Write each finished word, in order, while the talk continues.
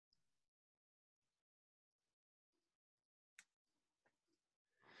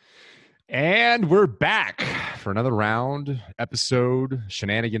And we're back for another round, episode,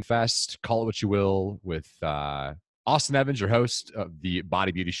 Shenanigan Fest, call it what you will, with Austin Evans, your host of the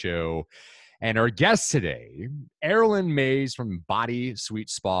Body Beauty Show. And our guest today, Arolyn Maes from Body Sweet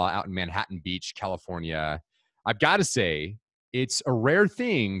Spa out in Manhattan Beach, California. I've got to say, it's a rare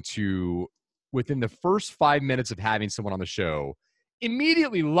thing to, within the first 5 minutes of having someone on the show,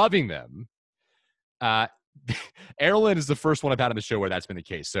 immediately loving them. Arolyn is the first one I've had on the show where that's been the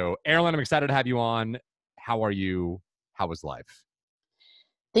case. So, Arolyn, I'm excited to have you on. How are you? How was life?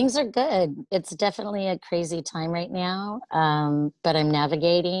 Things are good. It's definitely a crazy time right now, but I'm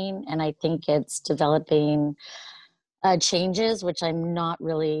navigating, and I think it's developing changes, which I'm not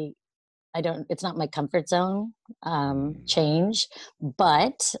really. It's not my comfort zone, change,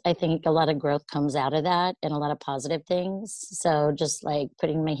 but I think a lot of growth comes out of that and a lot of positive things. So just like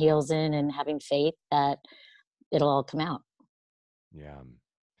putting my heels in and having faith that it'll all come out. Yeah.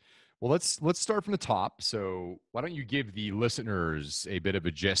 Well, let's start from the top. So, why don't you give the listeners a bit of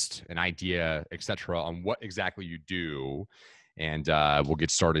a gist, an idea, etc., on what exactly you do, and we'll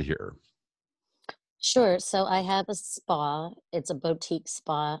get started here. Sure. So I have a spa. It's a boutique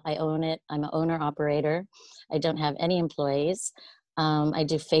spa. I own it. I'm an owner operator. I don't have any employees. I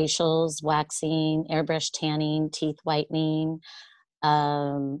do facials, waxing, airbrush tanning, teeth whitening,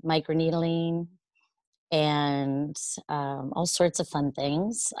 microneedling, and all sorts of fun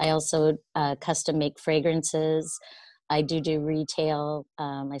things. I also custom make fragrances. I do retail.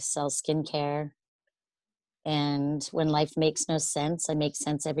 I sell skincare. And when life makes no sense, I make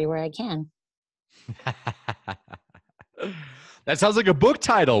sense everywhere I can. That sounds like a book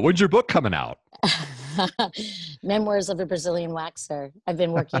title. When's your book coming out? Memoirs of a Brazilian Waxer. I've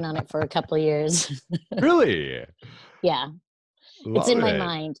been working on it for a couple of years. Really? Yeah. It's Love in my it.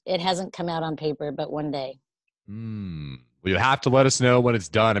 mind. It hasn't come out on paper, but one day. Well, you have to let us know when it's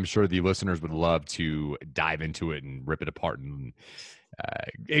done. I'm sure the listeners would love to dive into it and rip it apart and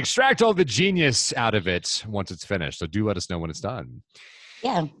extract all the genius out of it once it's finished. So do let us know when it's done.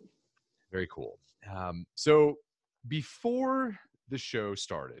 Yeah. Very cool. So before the show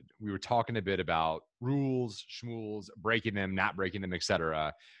started, we were talking a bit about rules, schmools, breaking them, not breaking them,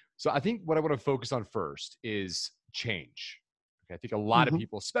 etc. So I think what I want to focus on first is change. Okay, I think a lot of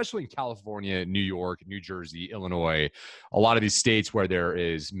people, especially in California, New York, New Jersey, Illinois, a lot of these states where there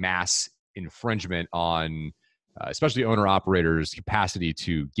is mass infringement on especially owner operators' capacity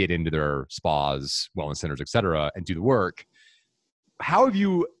to get into their spas, wellness centers, etc., and do the work. How have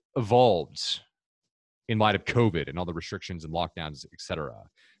you evolved in light of COVID and all the restrictions and lockdowns, et cetera?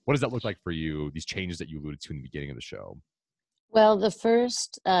 What does that look like for you, these changes that you alluded to in the beginning of the show? Well, the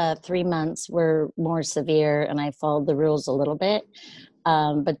first 3 months were more severe, and I followed the rules a little bit.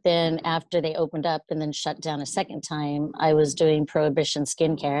 But then after they opened up and then shut down a second time, I was doing prohibition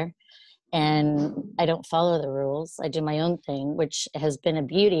skincare. And I don't follow the rules. I do my own thing, which has been a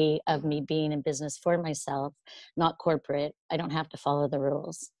beauty of me being in business for myself, not corporate. I don't have to follow the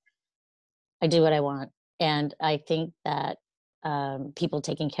rules. I do what I want. And I think that people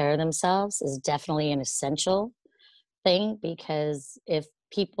taking care of themselves is definitely an essential thing, because if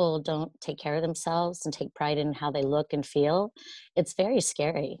people don't take care of themselves and take pride in how they look and feel, it's very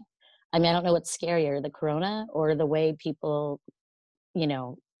scary. I mean, I don't know what's scarier, the corona or the way people, you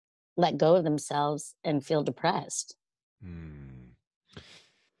know, let go of themselves and feel depressed.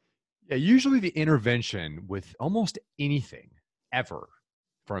 Yeah, usually the intervention with almost anything ever,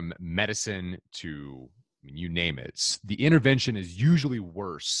 from medicine to, I mean, you name it, the intervention is usually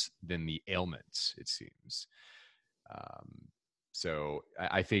worse than the ailment, it seems. So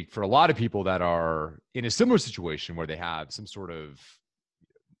I think for a lot of people that are in a similar situation where they have some sort of,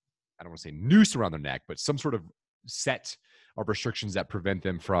 I don't want to say noose around their neck, but some sort of set of restrictions that prevent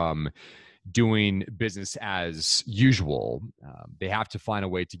them from doing business as usual, they have to find a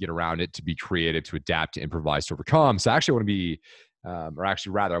way to get around it, to be creative, to adapt, to improvise, to overcome. So I actually want to be, or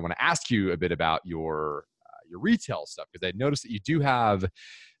actually rather, I want to ask you a bit about your retail stuff, because I noticed that you do have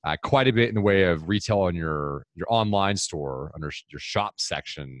quite a bit in the way of retail on your online store under your shop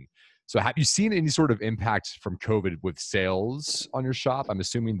section. So have you seen any sort of impact from COVID with sales on your shop? I'm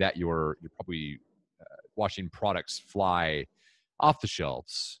assuming that you're probably watching products fly off the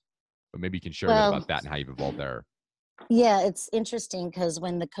shelves, but maybe you can share a bit about Well, that and how you've evolved there. yeah, it's interesting because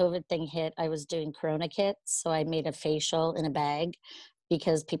when the COVID thing hit, I was doing Corona kits. So I made a facial in a bag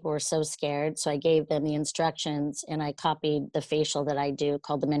because people were so scared. So I gave them the instructions and I copied the facial that I do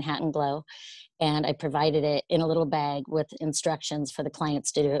called the Manhattan Glow. And I provided it in a little bag with instructions for the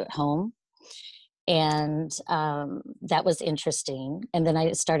clients to do at home. And that was interesting. And then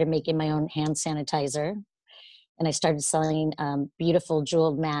I started making my own hand sanitizer. and I started selling beautiful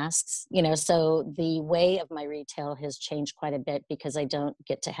jeweled masks, so the way of my retail has changed quite a bit because I don't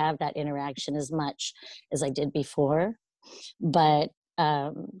get to have that interaction as much as I did before. But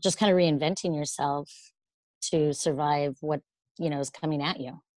just kind of reinventing yourself to survive what, is coming at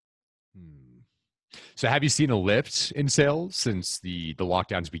you. Hmm. So have you seen a lift in sales since the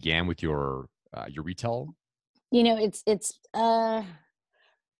lockdowns began with your retail?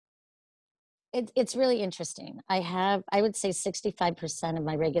 It's really interesting. I would say 65% of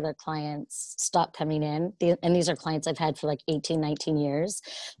my regular clients stop coming in. And these are clients I've had for like 18, 19 years,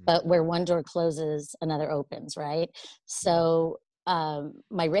 but where one door closes, another opens, right? So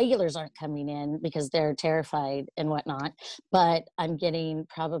my regulars aren't coming in because they're terrified and whatnot, but I'm getting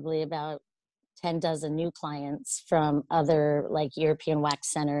probably about 10 dozen new clients from other like European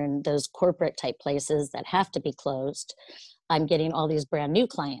Wax Center and those corporate type places that have to be closed. I'm getting all these brand new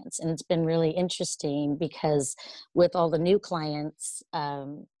clients. And it's been really interesting because with all the new clients,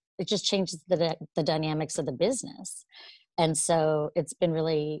 it just changes the dynamics of the business. And so it's been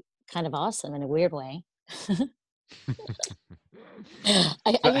really kind of awesome in a weird way. I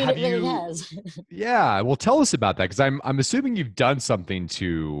But mean, have it really you? has. Yeah, well, tell us about that because I'm assuming you've done something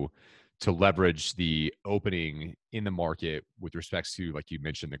to leverage the opening in the market with respects to, like you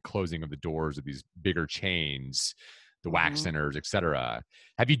mentioned, the closing of the doors of these bigger chains, the wax Mhm. centers, et cetera.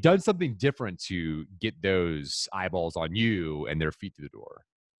 Have you done something different to get those eyeballs on you and their feet through the door?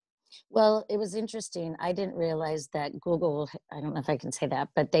 Well, it was interesting. I didn't realize that Google, I don't know if I can say that,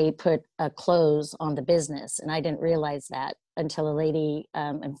 but they put a close on the business. And I didn't realize that until a lady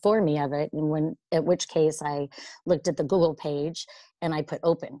informed me of it. And at which case I looked at the Google page and I put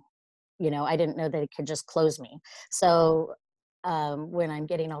open. I didn't know that it could just close me. So when I'm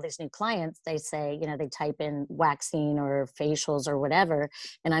getting all these new clients, they say, they type in waxing or facials or whatever.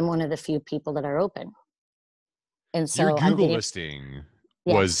 And I'm one of the few people that are open. And Your so I'm Google getting, listing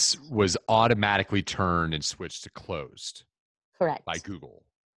yes, was automatically turned and switched to closed by correct. Google.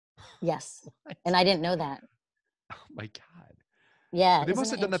 Yes. What? And I didn't know that. Oh my God. Yeah. But they must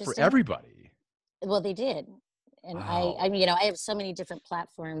Isn't have it done that for interesting? everybody. Well, they did. And Wow. I have so many different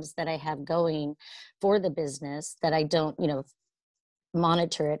platforms that I have going for the business that I don't,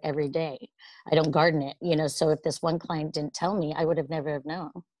 monitor it every day. I don't garden it, so if this one client didn't tell me, I would have never have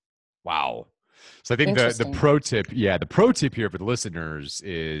known. Wow. So I think the Interesting. pro tip, yeah, the pro tip here for the listeners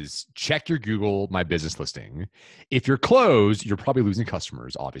is check your Google My Business listing. If you're closed, you're probably losing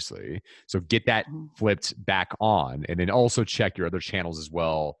customers, obviously. So get that Mhm. flipped back on, and then also check your other channels as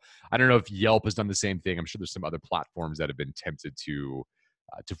well. I don't know if Yelp has done the same thing. I'm sure there's some other platforms that have been tempted to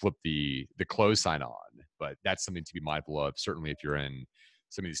flip the close sign on, but that's something to be mindful of. Certainly, if you're in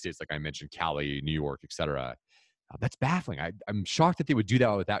some of these states, like I mentioned, Cali, New York, etc. That's baffling. I'm shocked that they would do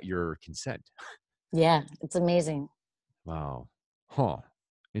that without your consent. Yeah, it's amazing. Wow. Huh.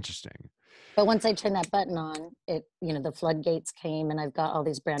 Interesting. But once I turned that button on, the floodgates came and I've got all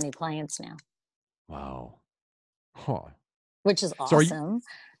these brand new clients now, Wow. Huh. which is So are you, awesome.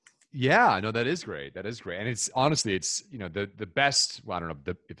 yeah, no, that is great. That is great. And it's honestly, it's, the best, well, I don't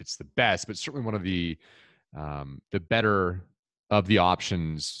know if it's the best, but certainly one of the better of the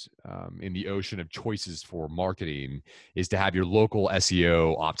options in the ocean of choices for marketing is to have your local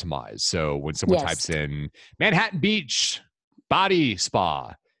SEO optimized. So when someone Yes. types in Manhattan Beach body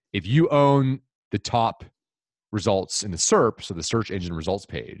spa, if you own the top results in the SERP, so the search engine results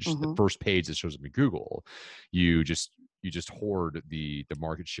page, the Hmm. first page that shows up in Google, you just hoard the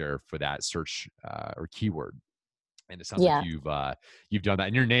market share for that search or keyword. And it sounds like Yeah. you've done that.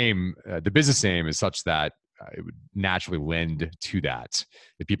 And your name, the business name, is such that it would naturally lend to that.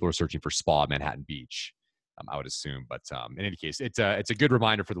 If people are searching for spa Manhattan Beach, I would assume. But in any case, it's a good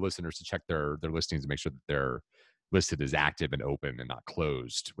reminder for the listeners to check their listings and make sure that they're listed as active and open and not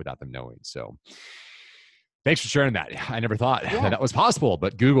closed without them knowing. So thanks for sharing that. I never thought that Yeah. that was possible,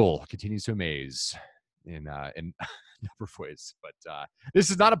 but Google continues to amaze in a number of ways. But this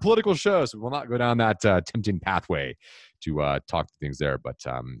is not a political show, so we will not go down that tempting pathway to talk to things there. But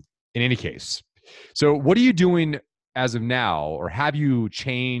in any case, so what are you doing as of now, or have you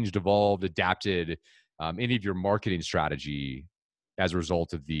changed, evolved, adapted any of your marketing strategy as a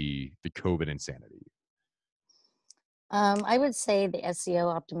result of the COVID insanity? I would say the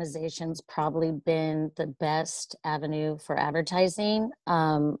SEO optimization's probably been the best avenue for advertising.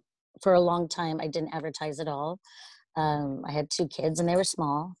 For a long time, I didn't advertise at all. I had two kids and they were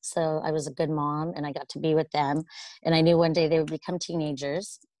small, so I was a good mom and I got to be with them. And I knew one day they would become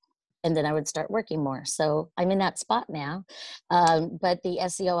teenagers and then I would start working more. So I'm in that spot now. But the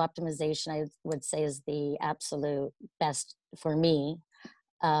SEO optimization, I would say, is the absolute best for me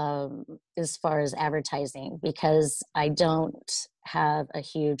as far as advertising, because I don't have a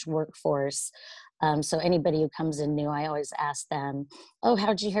huge workforce. So anybody who comes in new, I always ask them, oh,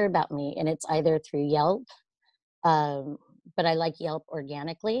 how'd you hear about me? And it's either through Yelp, um, but I like Yelp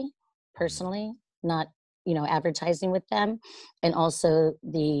organically, Mm, personally, not, advertising with them. And also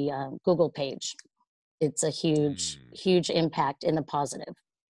the Google page. It's a huge, mm, huge impact in the positive.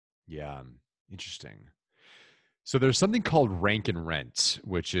 yeah, interesting. So there's something called Rank and Rent,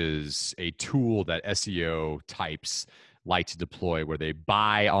 which is a tool that SEO types like to deploy where they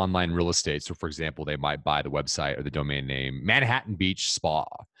buy online real estate. So for example, they might buy the website or the domain name Manhattan Beach Spa,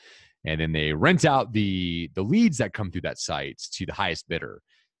 and then they rent out the leads that come through that site to the highest bidder.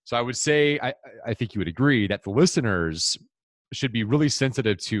 So I would say I think you would agree that the listeners should be really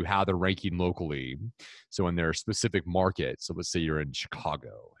sensitive to how they're ranking locally. So in their specific market, so let's say you're in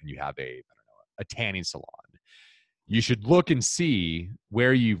Chicago and you have a tanning salon, you should look and see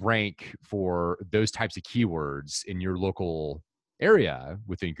where you rank for those types of keywords in your local area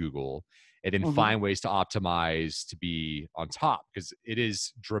within Google, and then Hmm. find ways to optimize to be on top, because it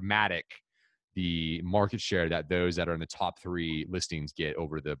is dramatic the market share that those that are in the top 3 listings get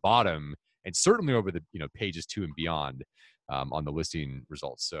over the bottom, and certainly over the pages 2 and beyond on the listing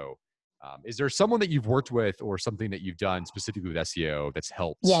results. So is there someone that you've worked with or something that you've done specifically with SEO that's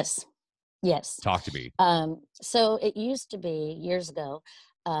helped? Yes. Yes. Talk to me. So it used to be years ago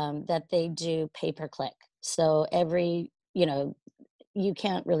that they do pay per click. So you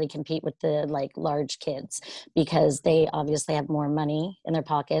can't really compete with the like large kids because they obviously have more money in their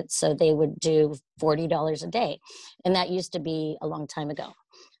pockets. So they would do $40 a day. And that used to be a long time ago.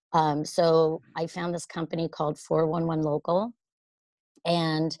 So I found this company called 411 Local.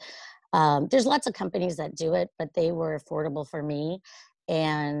 And there's lots of companies that do it, but they were affordable for me.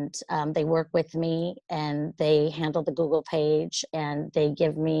 And they work with me and they handle the Google page and they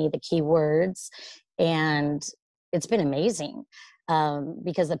give me the keywords. And it's been amazing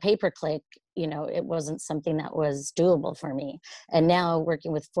because the pay per click, it wasn't something that was doable for me. And now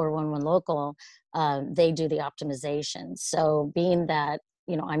working with 411 Local, they do the optimization. So being that,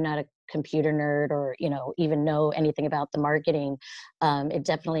 I'm not a computer nerd or, even know anything about the marketing, it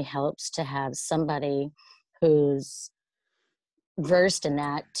definitely helps to have somebody who's versed in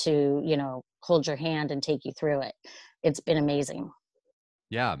that to hold your hand and take you through it. It's been amazing.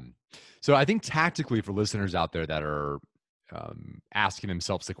 Yeah. So I think tactically for listeners out there that are asking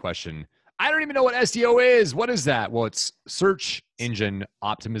themselves the question, I don't even know what SEO is. What is that? Well, it's search engine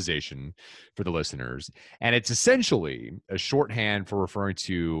optimization for the listeners. And it's essentially a shorthand for referring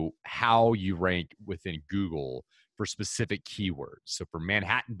to how you rank within Google for specific keywords. So for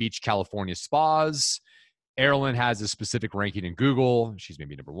Manhattan Beach, California spas, Arolyn has a specific ranking in Google. She's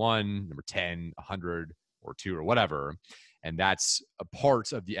maybe number 1, number 10, 100, or 2, or whatever. And that's a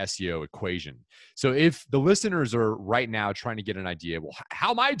part of the SEO equation. So if the listeners are right now trying to get an idea, well,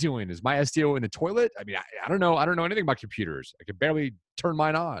 how am I doing? Is my SEO in the toilet? I mean, I don't know. I don't know anything about computers. I can barely turn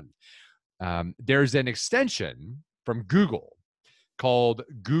mine on. There's an extension from Google called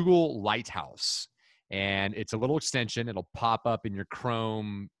Google Lighthouse. And it's a little extension. It'll pop up in your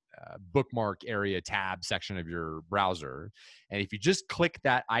Chrome bookmark area tab section of your browser. And if you just click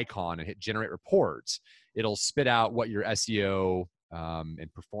that icon and hit generate reports, it'll spit out what your SEO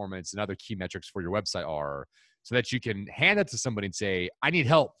and performance and other key metrics for your website are, so that you can hand it to somebody and say, I need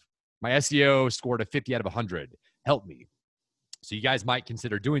help. My SEO scored a 50 out of 100. Help me. So you guys might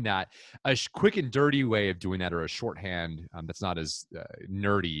consider doing that. A quick and dirty way of doing that, or a shorthand that's not as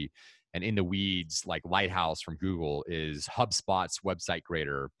nerdy and in the weeds like Lighthouse from Google, is HubSpot's website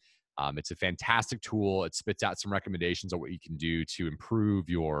grader. It's a fantastic tool. It spits out some recommendations on what you can do to improve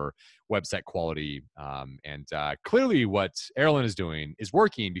your website quality. And clearly what Arolyn is doing is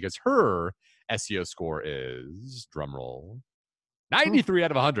working, because her SEO score is, drumroll, 93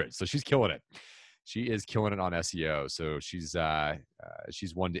 out of 100. So she's killing it. She is killing it on SEO. So she's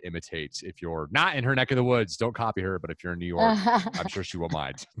one to imitate. If you're not in her neck of the woods, don't copy her. But if you're in New York, I'm sure she won't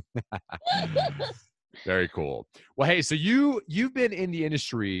mind. Very cool. Well, hey, so you've been in the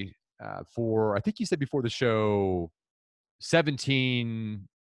industry for, I think you said before the show, 17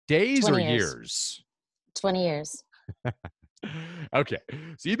 days or 20 years. years? 20 years. Okay.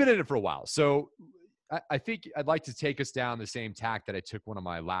 So you've been in it for a while. So I think I'd like to take us down the same tack that I took one of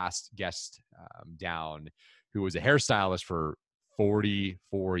my last guests down, who was a hairstylist for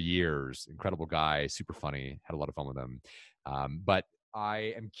 44 years. Incredible guy, super funny, had a lot of fun with him. But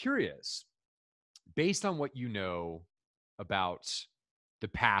I am curious, based on what you know about the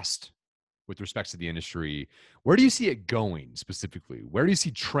past with respects to the industry, where do you see it going specifically? Where do you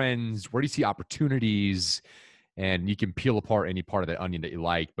see trends? Where do you see opportunities? and you can peel apart any part of that onion that you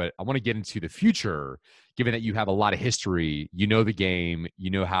like. But I want to get into the future, given that you have a lot of history, you know the game, you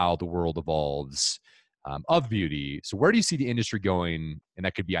know how the world evolves of beauty. So where do you see the industry going? And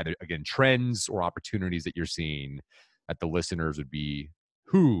that could be either, again, trends or opportunities that you're seeing that the listeners would be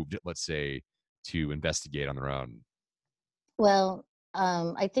hooved, let's say, to investigate on their own. Well,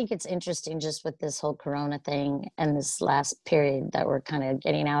 I think it's interesting just with this whole Corona thing and this last period that we're kind of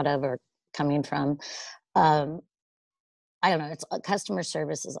getting out of or coming from. Um, I don't know. It's customer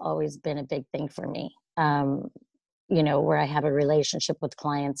service has always been a big thing for me. Where I have a relationship with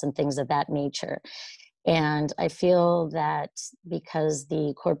clients and things of that nature. And I feel that because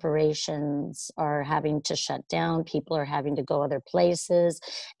the corporations are having to shut down, people are having to go other places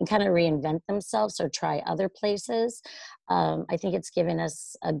and kind of reinvent themselves or try other places. I think it's given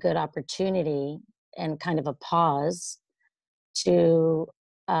us a good opportunity and kind of a pause to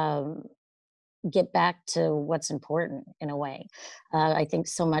um, get back to what's important in a way. I think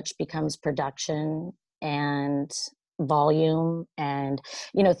so much becomes production and volume and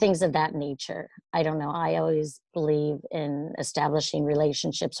things of that nature. I don't know, I always believe in establishing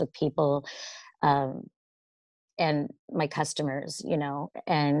relationships with people, um, and my customers,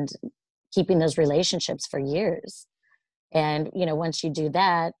 and keeping those relationships for years. And once you do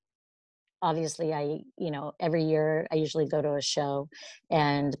that, obviously every year I usually go to a show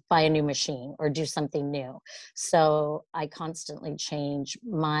and buy a new machine or do something new. So I constantly change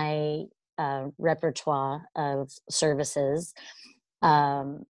my repertoire of services,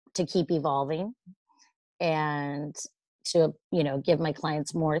 to keep evolving and to give my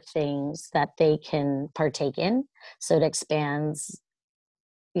clients more things that they can partake in, so it expands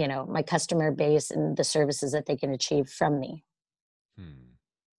my customer base and the services that they can achieve from me. Hmm.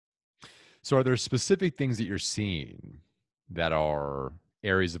 So are there specific things that you're seeing that are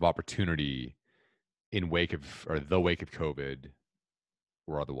areas of opportunity in wake of or the wake of COVID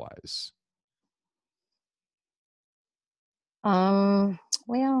or otherwise?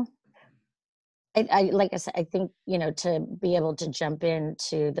 Well, I like I said, I think, to be able to jump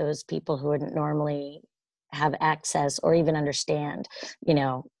into those people who wouldn't normally have access or even understand, you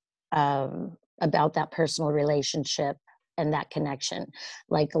know, about that personal relationship and that connection.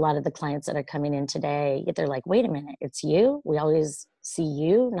 Like a lot of the clients that are coming in today, they're like, wait a minute, it's you? We always see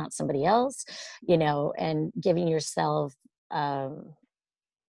you, not somebody else, and giving yourself um,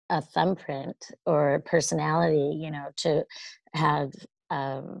 a thumbprint or a personality, to have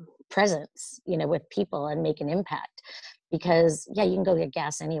presence, with people and make an impact. Because yeah, you can go get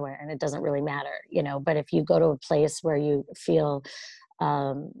gas anywhere and it doesn't really matter, but if you go to a place where you feel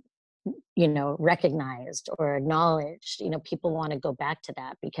um, recognized or acknowledged, people want to go back to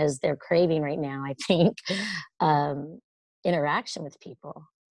that because they're craving right now, I think, um, interaction with people.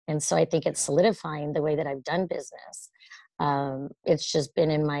 And so I think it's Yeah. solidifying the way that I've done business. It's just been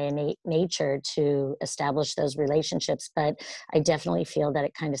in my innate nature to establish those relationships, but I definitely feel that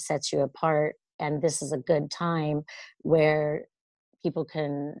it kind of sets you apart. And this is a good time where people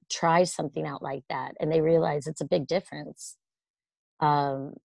can try something out like that and they realize it's a big difference.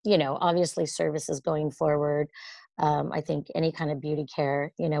 um, Obviously services going forward. I think any kind of beauty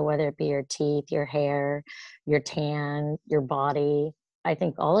care, whether it be your teeth, your hair, your tan, your body, I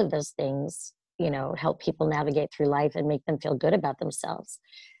think all of those things, help people navigate through life and make them feel good about themselves.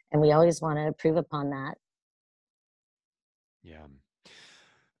 And we always want to improve upon that. Yeah.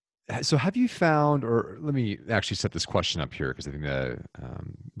 So have you found, or let me actually set this question up here because I think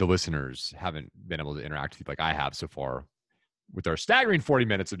the listeners haven't been able to interact with you like I have so far with our staggering 40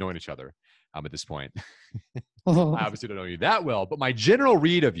 minutes of knowing each other at this point. I obviously don't know you that well, but my general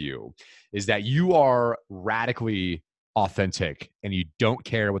read of you is that you are radically authentic and you don't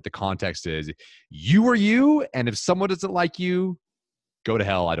care what the context is. You are you, and if someone doesn't like you, go to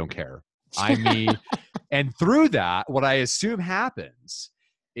hell. I don't care. I'm me. And through that, what I assume happens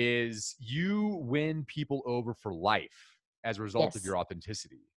is you win people over for life as a result of Yes, your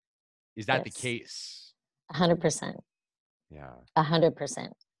authenticity. Is that the yes, case? 100%, Yeah. 100%.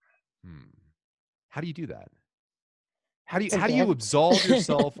 Hmm. How do you do that? It's a How do you gift. absolve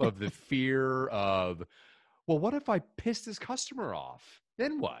yourself of the fear of, well, what if I piss this customer off?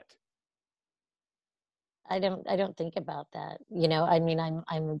 Then what? I don't think about that. I mean,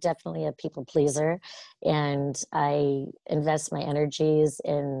 I'm definitely a people pleaser, and I invest my energies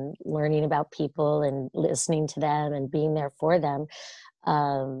in learning about people and listening to them and being there for them.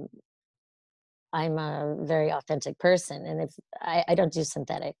 Um, I'm a very authentic person, and if I don't do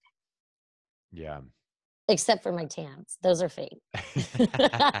synthetic. Yeah. Except for my tans. Those are fake.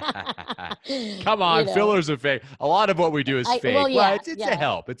 Come on, fillers are fake. A lot of what we do is fake. Well, yeah, it's a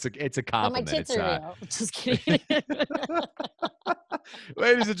help. It's a But my compliment. tits are real. Just kidding.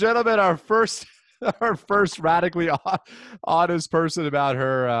 Ladies and gentlemen, our first radically honest person about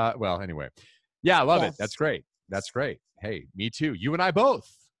her. Well, anyway, yeah, I love it. That's great. That's great. Hey, me too. You and I both.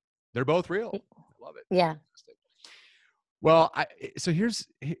 They're both real. I love it. Yeah. Well, so here's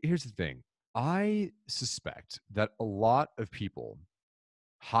the thing. I suspect that a lot of people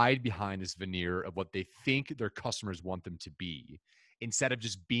hide behind this veneer of what they think their customers want them to be, instead of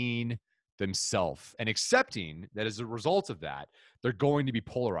just being themselves and accepting that as a result of that, they're going to be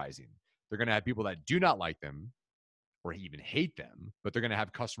polarizing. They're going to have people that do not like them or even hate them, but they're going to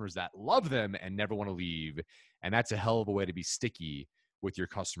have customers that love them and never want to leave. And that's a hell of a way to be sticky with your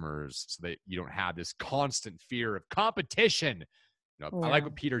customers, so that you don't have this constant fear of competition. I like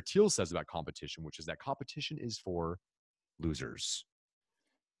what Peter Thiel says about competition, which is that competition is for losers.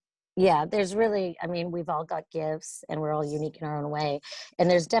 Yeah, there's really, I mean, we've all got gifts and we're all unique in our own way. And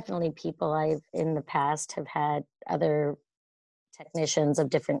there's definitely people I've in the past have had other technicians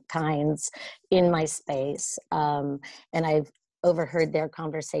of different kinds in my space. And I've overheard their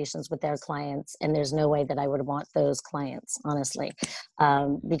conversations with their clients, and there's no way that I would want those clients, honestly,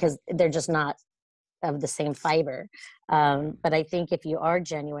 because they're just not of the same fiber. But I think if you are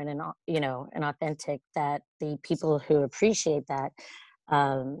genuine and, and authentic, that the people who appreciate that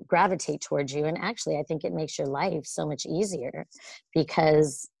gravitate towards you. And actually, I think it makes your life so much easier,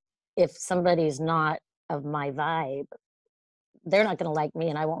 because if somebody's not of my vibe, they're not going to like me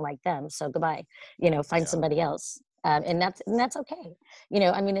and I won't like them. So goodbye, find somebody else. And that's okay.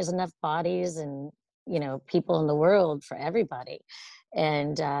 I mean, there's enough bodies and, people in the world for everybody.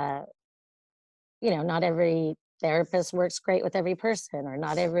 And, not every therapist works great with every person, or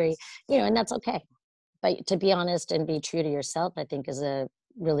not every, and that's okay. But to be honest and be true to yourself, I think, is a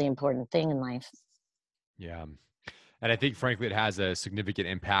really important thing in life. Yeah. And I think, frankly, it has a significant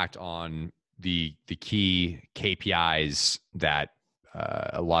impact on the key KPIs that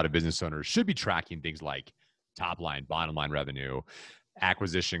a lot of business owners should be tracking, things like top line, bottom line revenue,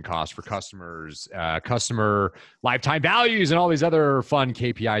 acquisition costs for customers, customer lifetime values, and all these other fun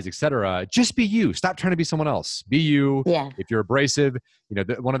KPIs, et cetera. Just be you. Stop trying to be someone else. Be you. Yeah. If you're abrasive,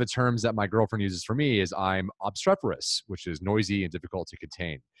 one of the terms that my girlfriend uses for me is I'm obstreperous, which is noisy and difficult to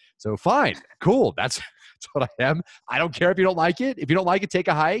contain. So fine, cool. That's what I am. I don't care if you don't like it. If you don't like it, take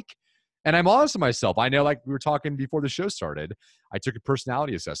a hike. And I'm honest with myself. I know, like we were talking before the show started, I took a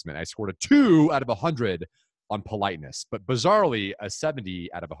personality assessment. I scored a 2 out of 100 on politeness, but bizarrely a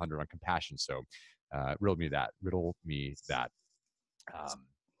 70 out of 100 on compassion. So riddle me that.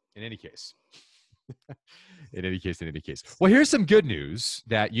 In any case. In any case. Well, here's some good news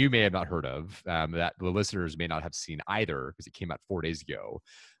that you may have not heard of, that the listeners may not have seen either, because it came out 4 days ago,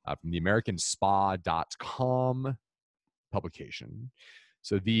 from the AmericanSpa.com publication.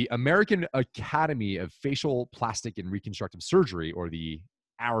 So the American Academy of Facial, Plastic, and Reconstructive Surgery, or the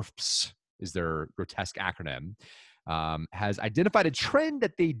ARFPS is their grotesque acronym, has identified a trend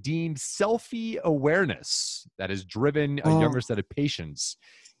that they deem selfie awareness that has driven a younger set of patients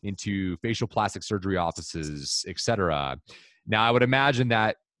into facial plastic surgery offices, et cetera. Now, I would imagine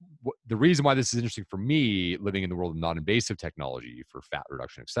that the reason why this is interesting for me, living in the world of non-invasive technology for fat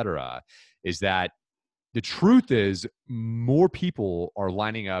reduction, et cetera, is that the truth is more people are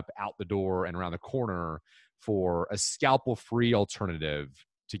lining up out the door and around the corner for a scalpel-free alternative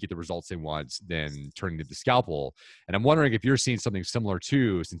to get the results they want than turning to the scalpel. And I'm wondering if you're seeing something similar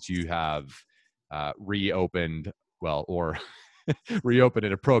too, since you have reopened in a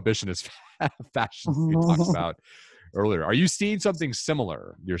prohibitionist fashion we talked about earlier. Are you seeing something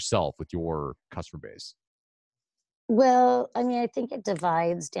similar yourself with your customer base? Well, I mean, I think it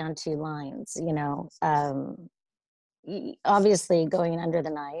divides down two lines, obviously going under the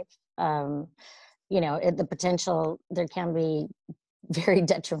knife, the potential, there can be very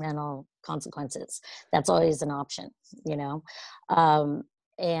detrimental consequences. That's always an option,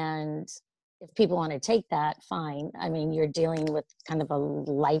 and if people want to take that, fine. I mean, you're dealing with kind of a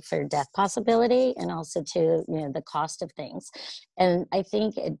life or death possibility, and also to, the cost of things. And I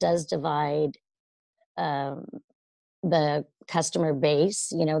think it does divide the customer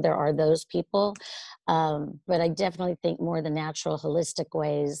base. There are those people, but I definitely think more the natural, holistic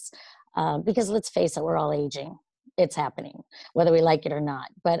ways, because let's face it, we're all aging. It's happening, whether we like it or not.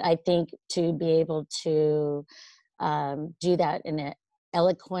 But I think to be able to do that in an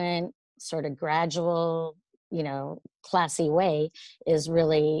eloquent, sort of gradual, classy way is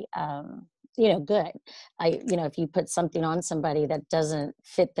really good. If you put something on somebody that doesn't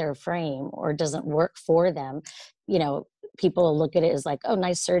fit their frame or doesn't work for them, people will look at it as like, oh,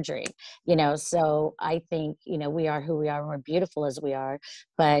 nice surgery, so I think, we are who we are, and we're beautiful as we are,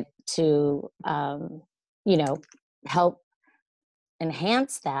 but to, help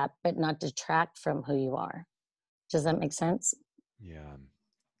enhance that, but not detract from who you are. Does that make sense? Yeah.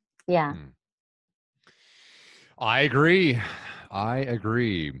 Yeah. I agree.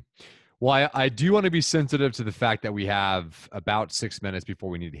 Well, I do want to be sensitive to the fact that we have about 6 minutes before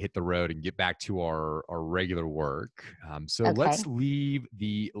we need to hit the road and get back to our regular work. So Okay. let's leave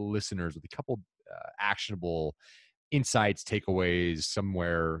the listeners with a couple actionable insights, takeaways,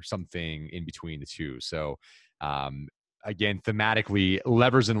 something in between the two. So, again, thematically,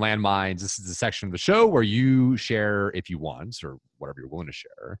 levers and landmines. This is the section of the show where you share, if you want, or whatever you're willing to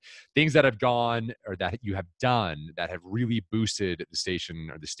share, things that have gone or that you have done that have really boosted the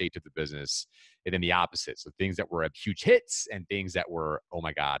station or the state of the business, and then the opposite. So things that were huge hits and things that were, oh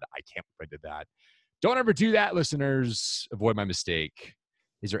my God, I can't believe I did that. Don't ever do that, listeners. Avoid my mistake.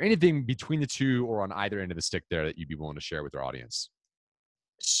 Is there anything between the two or on either end of the stick there that you'd be willing to share with our audience?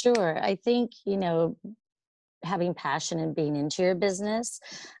 Sure. I think, having passion and being into your business.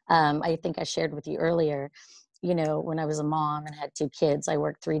 I think I shared with you earlier, when I was a mom and had 2 kids, I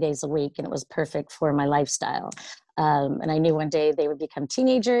worked 3 days a week, and it was perfect for my lifestyle. And I knew one day they would become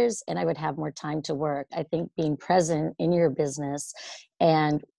teenagers and I would have more time to work. I think being present in your business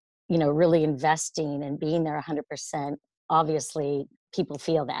and, really investing and being there 100%, obviously people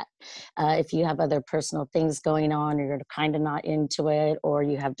feel that. If you have other personal things going on, or you're kind of not into it, or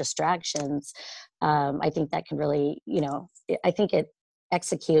you have distractions, I think that can really, I think it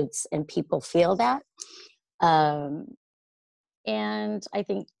executes and people feel that. Um, and I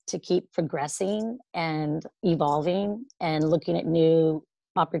think to keep progressing and evolving and looking at new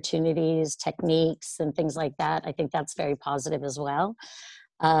opportunities, techniques, and things like that, I think that's very positive as well.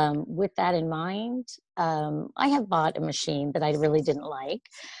 With that in mind, I have bought a machine that I really didn't like,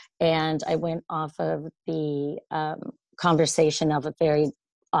 and I went off of the conversation of a very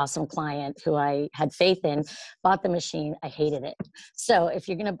awesome client who I had faith in, bought the machine. I hated it. So if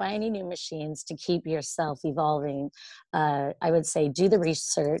you're going to buy any new machines to keep yourself evolving, I would say do the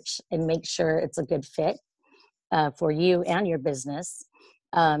research and make sure it's a good fit for you and your business.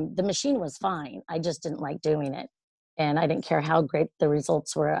 The machine was fine. I just didn't like doing it. And I didn't care how great the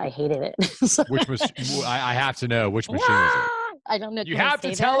results were. I hated it. So, Which machine? I have to know, which machine was it? I don't know. You have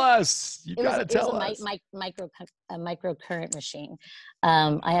to tell us. You got to tell us. A micro current machine.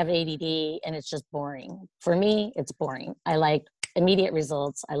 I have ADD, and it's just boring. For me, it's boring. I like immediate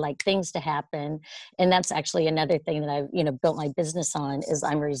results. I like things to happen, and that's actually another thing that I've built my business on is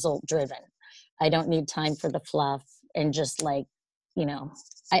I'm result driven. I don't need time for the fluff and just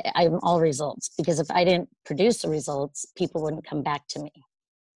I'm all results, because if I didn't produce the results, people wouldn't come back to me.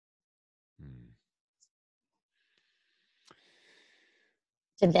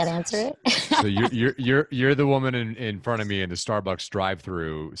 Did that answer it? So you're the woman in front of me in the Starbucks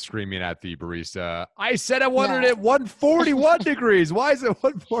drive-through screaming at the barista, I said I wanted it 141 degrees. Why is it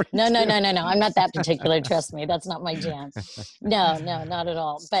 140? No. I'm not that particular. Trust me. That's not my jam. No, not at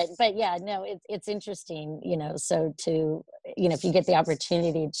all. But yeah, no, it's interesting, so to, if you get the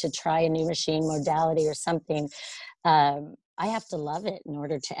opportunity to try a new machine modality or something, I have to love it in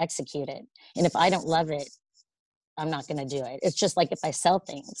order to execute it. And if I don't love it, I'm not going to do it. It's just like if I sell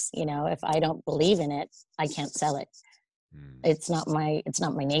things, if I don't believe in it, I can't sell it. It's not my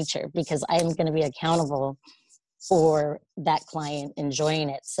nature, because I'm going to be accountable for that client enjoying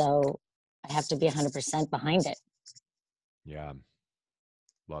it. So I have to be 100% behind it. Yeah.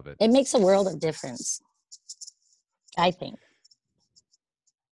 Love it. It makes a world of difference, I think.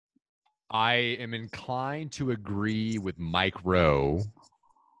 I am inclined to agree with Mike Rowe,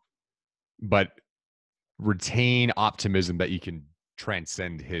 but retain optimism that you can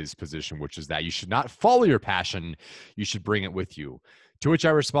transcend his position, which is that you should not follow your passion. You should bring it with you. To which I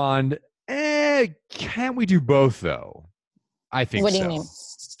respond, can't we do both though? I think so. What do you mean?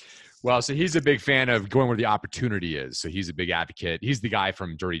 Well, so he's a big fan of going where the opportunity is. So he's a big advocate. He's the guy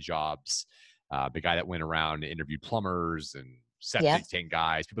from Dirty Jobs, the guy that went around and interviewed plumbers and septic tank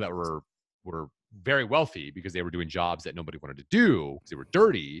guys, people that were very wealthy because they were doing jobs that nobody wanted to do because they were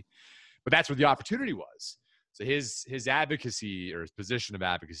dirty. But that's where the opportunity was. So his advocacy, or his position of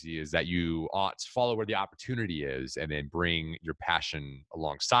advocacy, is that you ought to follow where the opportunity is and then bring your passion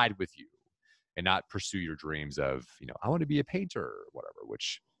alongside with you, and not pursue your dreams of, I want to be a painter or whatever,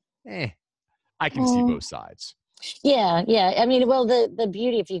 which, I can see both sides. Yeah. I mean, well, the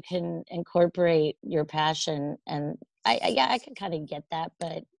beauty, if you can incorporate your passion, and I can kind of get that,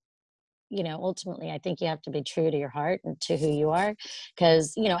 but ultimately, I think you have to be true to your heart and to who you are.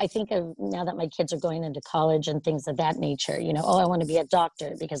 Because, I think of now that my kids are going into college and things of that nature, oh, I want to be a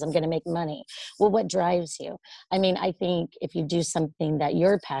doctor because I'm going to make money. Well, what drives you? I mean, I think if you do something that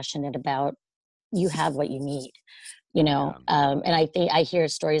you're passionate about, you have what you need. Yeah. And I think I hear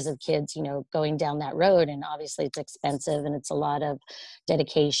stories of kids, going down that road, and obviously it's expensive and it's a lot of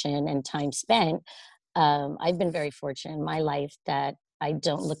dedication and time spent. I've been very fortunate in my life that I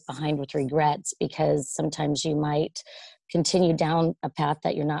don't look behind with regrets, because sometimes you might continue down a path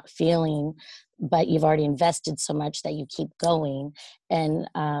that you're not feeling, but you've already invested so much that you keep going. And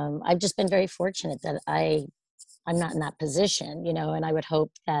I've just been very fortunate that I'm not in that position, and I would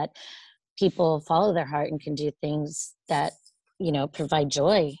hope that people follow their heart and can do things that, provide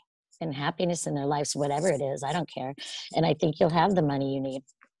joy and happiness in their lives, whatever it is. I don't care. And I think you'll have the money you need.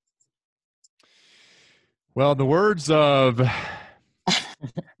 Well, in the words of,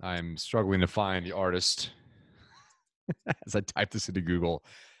 I'm struggling to find the artist as I type this into Google.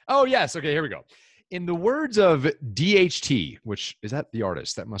 Oh, yes. Okay, here we go. In the words of DHT, which is that the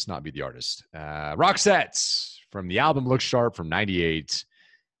artist? That must not be the artist. Roxette from the album Look Sharp from 98.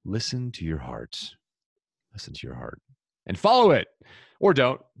 Listen to your heart. Listen to your heart and follow it, or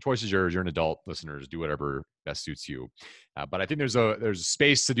don't. Choice is yours. You're an adult. Listeners, do whatever best suits you. But I think there's a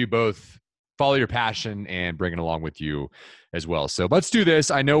space to do both. Follow your passion and bring it along with you as well. So let's do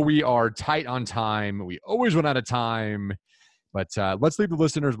this. I know we are tight on time. We always run out of time, but let's leave the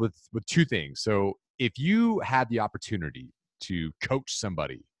listeners with two things. So if you had the opportunity to coach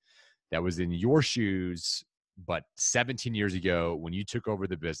somebody that was in your shoes, but 17 years ago when you took over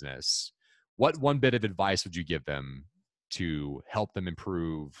the business, what one bit of advice would you give them to help them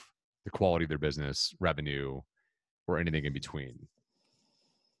improve the quality of their business, revenue, or anything in between?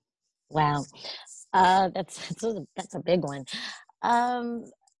 Wow. That's a big one.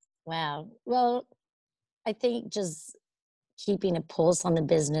 Wow. Well, I think just keeping a pulse on the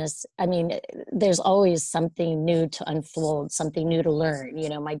business. I mean, there's always something new to unfold, something new to learn.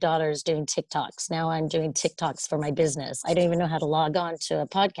 My daughter's doing TikToks. Now I'm doing TikToks for my business. I don't even know how to log on to a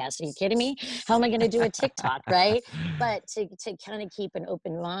podcast. Are you kidding me? How am I going to do a TikTok, right? But to kind of keep an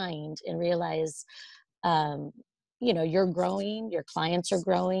open mind and realize, you're growing, your clients are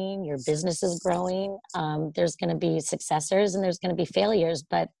growing, your business is growing. There's going to be successors and there's going to be failures,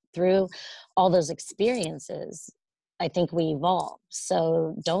 but through all those experiences, I think we evolve.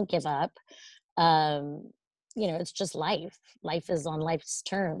 So don't give up. It's just life. Life is on life's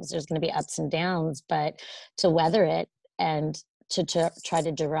terms. There's going to be ups and downs, but to weather it and to try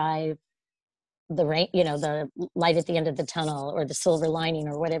to derive the rain, the light at the end of the tunnel, or the silver lining,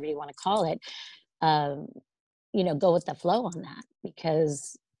 or whatever you want to call it. Go with the flow on that,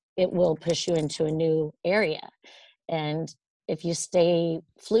 because it will push you into a new area. And if you stay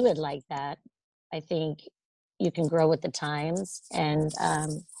fluid like that, I think you can grow with the times and,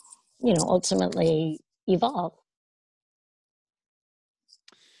 ultimately evolve.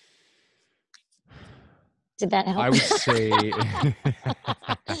 Did that help? I would say,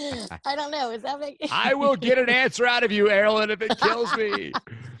 I don't know. Is that making? I will get an answer out of you, Arolyn, if it kills me.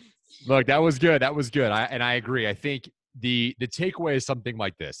 Look, that was good. That was good. I agree. I think the takeaway is something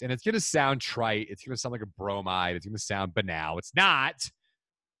like this, and it's going to sound trite. It's going to sound like a bromide. It's going to sound banal. It's not.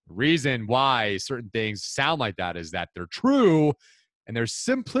 The reason why certain things sound like that is that they're true, and their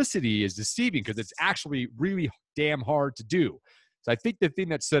simplicity is deceiving because it's actually really damn hard to do. So I think the thing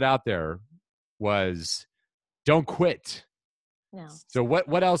that stood out there was don't quit. No. So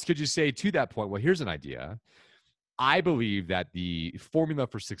what else could you say to that point? Well, here's an idea. I believe that the formula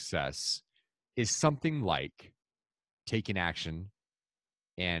for success is something like taking action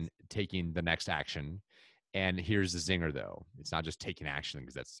and taking the next action. And here's the zinger, though. It's not just taking action,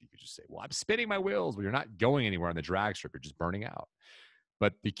 because you could just say, well, I'm spinning my wheels. Well, you're not going anywhere on the drag strip. You're just burning out.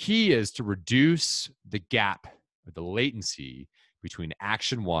 But the key is to reduce the gap, or the latency between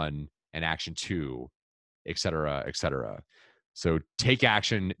action one and action two, et cetera, et cetera. So take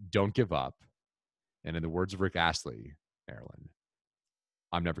action, don't give up. And in the words of Rick Astley, Arolyn,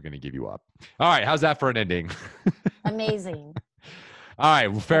 I'm never going to give you up. All right. How's that for an ending? Amazing. All right.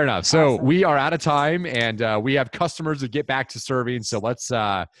 Well, fair enough. So we are out of time, and we have customers to get back to serving. So let's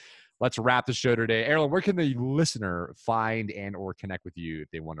wrap the show today. Arolyn, where can the listener find and or connect with you if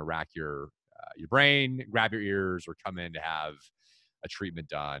they want to rack your brain, grab your ears, or come in to have a treatment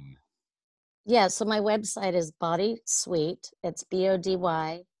done? Yeah. So my website is Body Suite. It's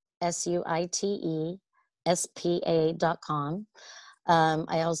BODYSUITESPA.com.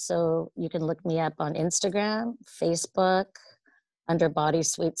 You can look me up on Instagram, Facebook, under Body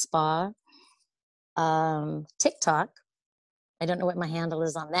Suite Spa, TikTok, I don't know what my handle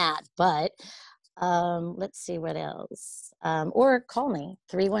is on that, but let's see what else. Or call me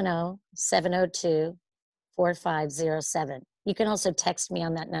 310-702-4507. You can also text me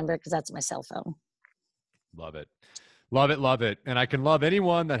on that number because that's my cell phone. Love it. Love it, love it. And I can love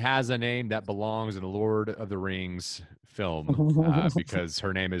anyone that has a name that belongs in a Lord of the Rings film because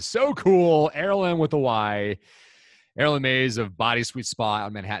her name is so cool. Arolyn with a Y. Arolyn Maes of Body Sweet Spa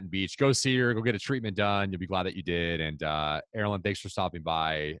on Manhattan Beach. Go see her. Go get a treatment done. You'll be glad that you did. And Arolyn, thanks for stopping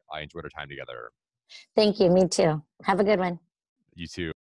by. I enjoyed our time together. Thank you. Me too. Have a good one. You too.